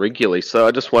tournament regularly. So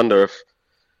I just wonder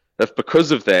if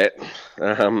because of that,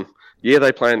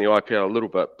 they play in the IPL a little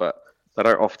bit, but they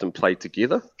don't often play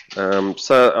together.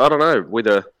 So I don't know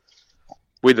whether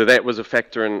whether that was a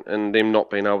factor in them not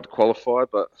being able to qualify.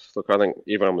 But look, I think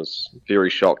everyone was very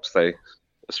shocked.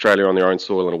 Australia on their own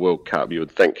soil in a World Cup, you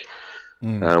would think,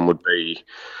 would be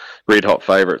red hot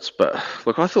favourites. But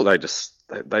look, I thought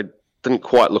they didn't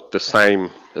quite look the same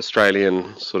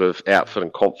Australian sort of outfit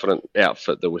and confident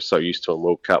outfit that we're so used to in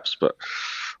World Cups. But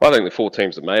I think the 4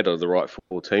 teams that made it are the right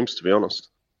 4 teams, to be honest.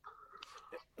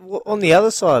 On the other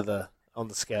side on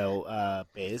the scale,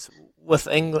 Bez, with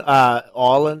England,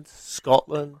 Ireland,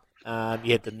 Scotland,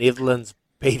 you had the Netherlands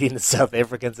beating the South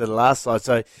Africans in the last side.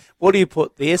 So what do you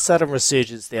put their sudden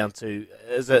resurgence down to?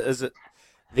 Is it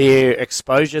their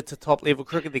exposure to top-level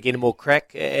cricket? They're getting more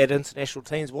crack at international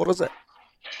teams? What is it?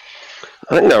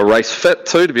 I think they're race fit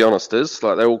too, to be honest.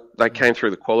 They came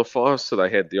through the qualifiers, so they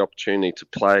had the opportunity to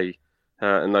play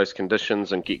in those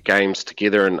conditions and get games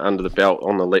together and under the belt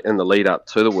in the lead up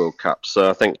to the World Cup. So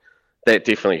I think that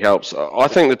definitely helps. I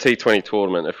think the T20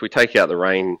 tournament, if we take out the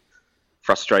rain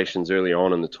frustrations early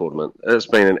on in the tournament, it's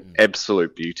been an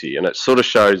absolute beauty, and it sort of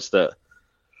shows that.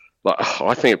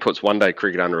 I think it puts one-day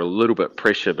cricket under a little bit of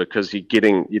pressure because you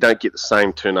don't get the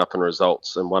same turn-up in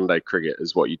results in one-day cricket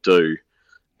as what you do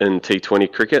in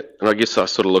T20 cricket. And I guess I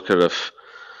sort of look at if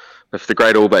the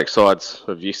great All Black sides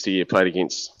of yesteryear played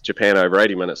against Japan over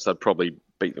 80 minutes, they'd probably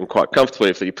beat them quite comfortably.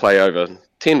 If you play over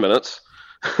 10 minutes,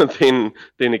 then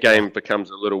the game becomes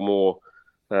a little more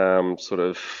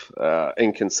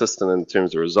inconsistent in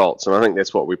terms of results. And I think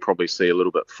that's what we probably see a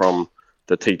little bit from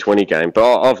the T20 game.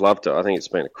 But I've loved it. I think it's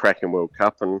been a cracking World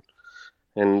Cup, and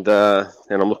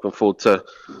I'm looking forward to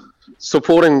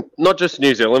supporting not just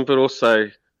New Zealand, but also,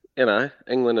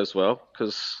 England as well,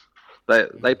 because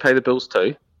they pay the bills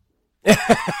too.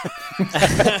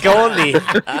 Go on then.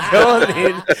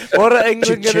 What are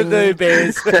England going to do,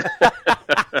 Bez?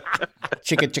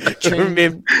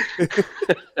 Remember,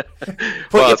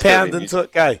 put your pound into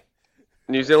it, go.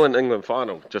 New Zealand-England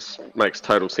final just makes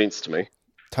total sense to me.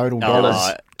 Total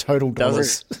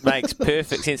dollars. Makes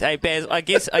perfect sense. Hey, Baz, I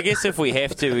guess if we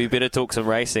have to, we better talk some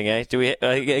racing, eh?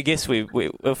 I guess we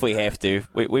if we have to,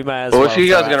 we may as well. Well, if you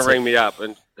guys are going to ring me up,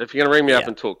 and if you're going to ring me up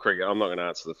and talk cricket, I'm not going to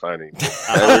answer the phone anymore.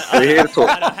 We're here to talk.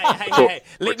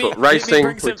 We talk racing.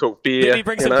 We talk beer. Let me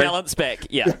bring some balance back.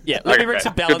 Yeah. Let me bring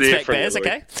some balance back, Baz.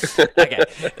 Okay. Okay.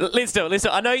 Let's do it.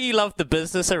 I know you love the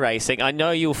business of racing. I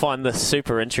know you'll find this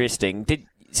super interesting.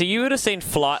 So you would have seen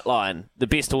Flightline, the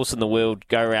best horse in the world,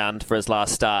 go around for his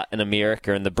last start in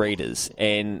America in the Breeders.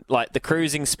 And the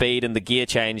cruising speed and the gear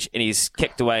change, and he's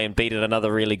kicked away and beaten another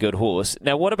really good horse.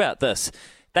 Now, what about this?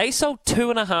 They sold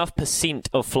 2.5%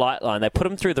 of Flightline. They put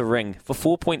him through the ring for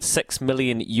 $4.6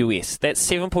 million US. That's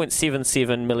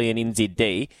 7.77 million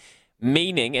NZD,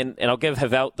 meaning, and I'll give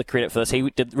Havelt the credit for this,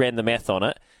 he ran the math on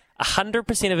it,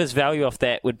 100% of his value off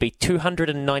that would be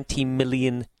 $290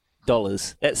 million.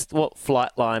 That's what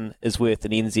Flightline is worth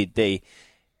in NZD.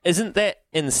 Isn't that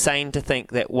insane to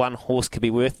think that one horse could be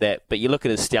worth that? But you look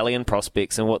at his stallion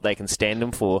prospects and what they can stand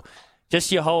him for.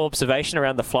 Just your whole observation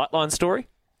around the Flightline story?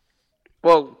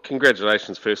 Well,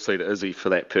 congratulations firstly to Izzy for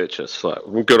that purchase.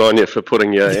 Good on you for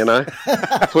putting your,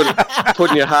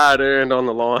 putting your hard earned on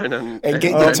the line and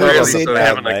getting really sort of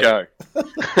having a go.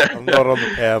 I'm not on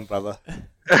the pound, brother.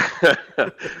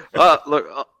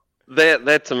 Look.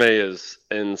 That to me is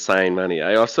insane money.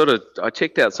 I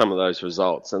checked out some of those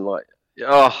results and what?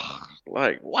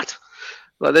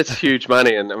 That's huge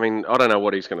money. And I mean, I don't know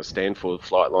what he's going to stand for with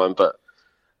Flightline, but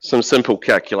some simple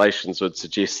calculations would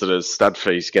suggest that his stud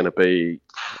fee is going to be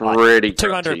pretty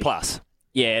 200 plus.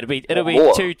 Yeah, it'll be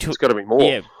more. It's got to be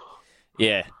more.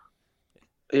 Yeah.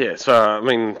 So I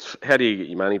mean, how do you get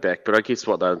your money back? But I guess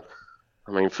for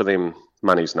them,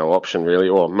 money's no option really,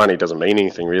 or money doesn't mean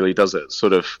anything really, does it?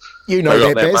 Sort of, you know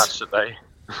that, Bez. Much that they.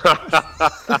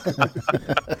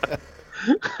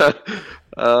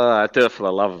 I do it for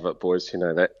the love of it, boys. You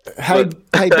know that.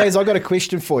 Hey, Bez, I got a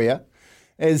question for you.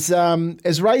 Has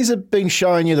Razor been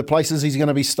showing you the places he's going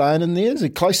to be staying in there? Is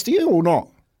it close to you or not?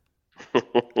 I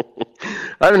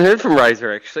haven't heard from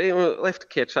Razor actually. We'll have to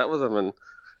catch up with him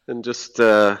and just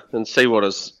and see what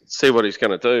he's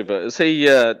going to do. But is he?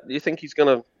 Do you think he's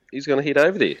going to head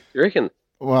over there? You reckon?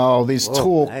 Well, there's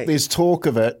talk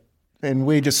of it, and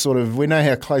we just we know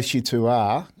how close you two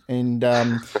are, and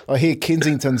I hear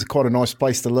Kensington's quite a nice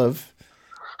place to live.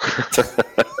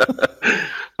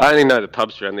 I only know the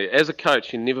pubs around there. As a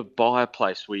coach, you never buy a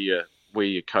place where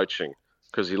you're coaching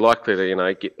because you're likely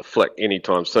to get the flick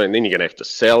anytime soon. Then you're going to have to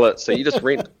sell it, so you just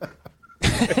rent.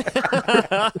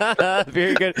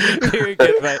 Very good,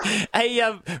 mate. Hey,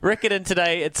 Riccarton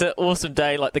today, it's an awesome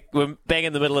day. We're bang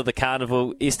in the middle of the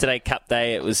carnival. Yesterday, Cup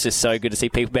Day, it was just so good to see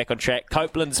people back on track.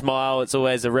 Copeland's Mile, it's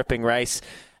always a ripping race.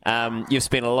 You've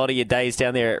spent a lot of your days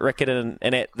down there at Riccarton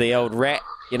and at the old Rat,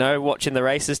 watching the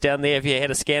races down there. Have you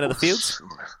had a scan of the fields?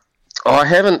 I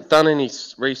haven't done any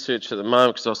research at the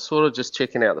moment because I was sort of just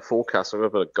checking out the forecast. I got a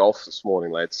bit of golf this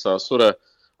morning, lads. So I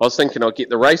was thinking I'll get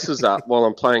the races up while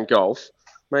I'm playing golf,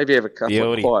 maybe have a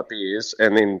couple of quiet beers,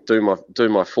 and then do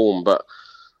my form. But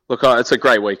look, it's a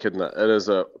great week, isn't it? It is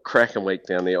a cracking week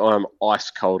down there. I'm ice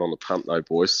cold on the pump, though,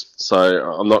 boys. So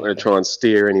I'm not going to try and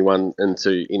steer anyone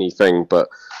into anything, but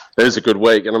it is a good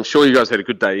week. And I'm sure you guys had a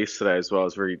good day yesterday as well. I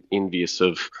was very envious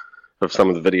of some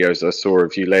of the videos I saw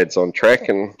of you lads on track.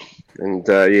 And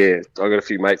I got a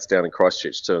few mates down in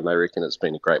Christchurch too, and they reckon it's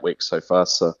been a great week so far.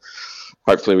 So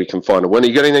hopefully we can find a winner.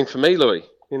 You got anything for me, Louis?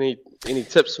 Any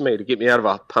tips for me to get me out of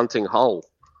a punting hole?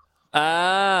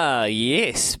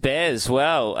 Yes, Baz.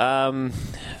 Well,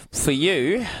 for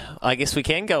you, I guess we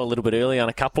can go a little bit early on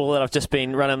a couple that I've just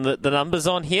been running the numbers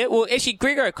on here. Well, actually,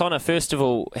 Greg O'Connor, first of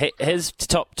all, his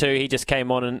top two, he just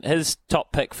came on, and his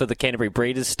top pick for the Canterbury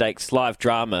Breeders' Stakes, Live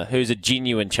Drama, who's a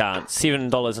genuine chance,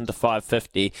 $7 into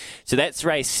 $5.50. So that's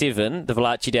race 7, the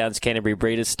Valachi Downs Canterbury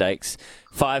Breeders' Stakes,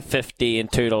 $5.50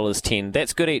 and $2.10.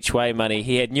 That's good each way money.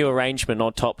 He had New Arrangement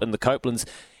on top in the Copelands.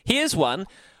 Here's one.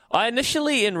 I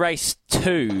initially, in race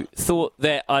 2, thought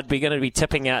that I'd be going to be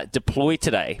tipping out Deploy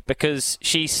today because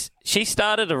she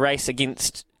started a race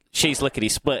against She's Lickety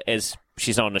Split, as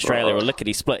she's not in Australia, or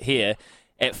Lickety Split here,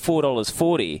 at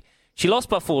 $4.40. She lost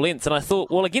by 4 lengths, and I thought,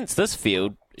 well, against this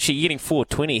field, she's getting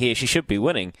 $4.20 here, she should be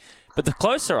winning. But the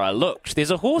closer I looked,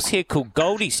 there's a horse here called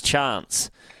Goldie's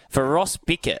Chance for Ross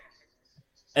Beckett,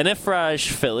 an Ifraj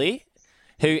filly,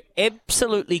 who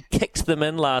absolutely kicked them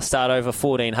in last start over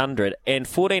 1,400, and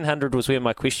 1,400 was where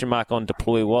my question mark on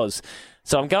Deploy was.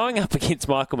 So I'm going up against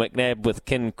Michael McNabb with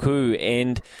Kin Koo,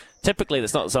 and typically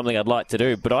that's not something I'd like to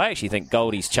do, but I actually think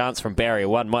Goldie's Chance from Barrier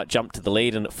 1 might jump to the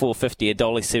lead, and at $4.50,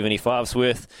 $1.75 is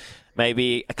worth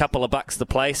maybe a couple of bucks the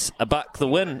place, a buck the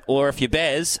win, or if you're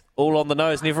Baz, all on the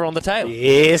nose, never on the tail.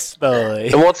 Yes, boy.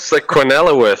 And what's the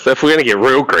Quinella worth? If we're going to get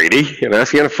real greedy, if you're going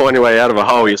to find your way out of a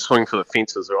hole, you swing for the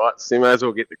fences, all right? So you may as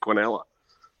well get the Quinella.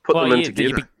 Put them in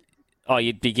together.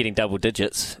 You'd be getting double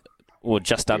digits, or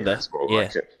just under. That's more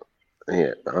like it.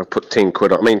 Yeah, I put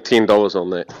 $10 on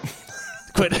that.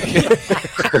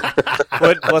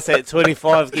 What's that,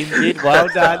 25 NZ? Well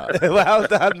done. Well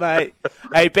done, mate.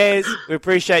 Hey, Baz, we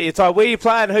appreciate your time. Where are you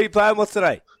playing? Who are you playing with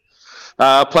today?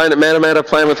 Playing at Matamata,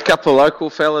 playing with a couple of local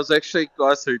fellas, actually,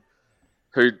 guys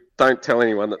who don't tell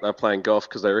anyone that they're playing golf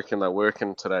because they reckon they're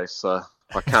working today, so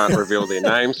I can't reveal their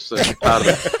names. It's part of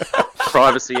the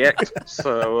Privacy Act.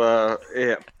 So,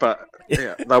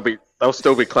 they'll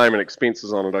still be claiming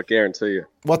expenses on it, I guarantee you.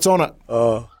 What's on it?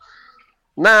 Oh.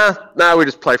 Nah, we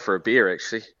just play for a beer,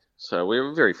 actually. So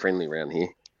we're very friendly around here.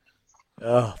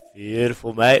 Oh,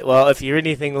 beautiful, mate. Well, if you're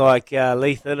anything like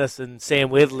Lee Thinnis and Sam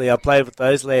Weatherly, I played with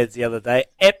those lads the other day.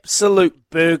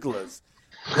 Absolute burglars.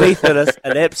 Lee Thinnis,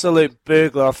 an absolute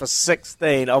burglar off a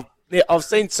 16. I've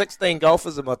seen 16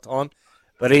 golfers in my time,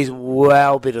 but he's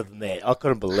well better than that. I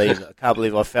couldn't believe it. I can't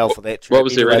believe I fell for that trick. What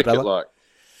was their etiquette like?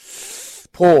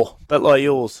 Poor, bit like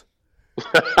yours.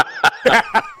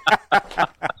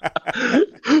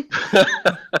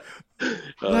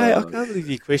 Mate, I can't believe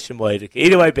you question my etiquette.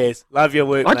 Anyway, Baz, love your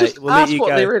work, I mate. just We'll let asked you what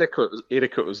go. their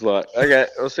etiquette was like. Okay,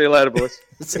 I'll see you later, boys.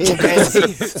 See you, Baz.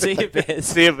 See you, Baz.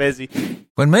 See you, Bazzy.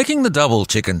 When making the double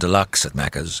chicken deluxe at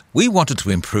Macca's, we wanted to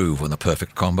improve on the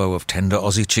perfect combo of tender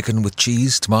Aussie chicken with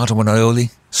cheese, tomato and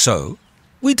aioli. So,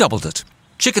 we doubled it.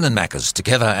 Chicken and Macca's,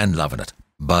 together and loving it.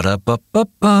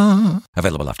 Ba-da-ba-ba-ba.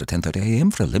 Available after 10:30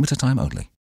 a.m. for a limited time only.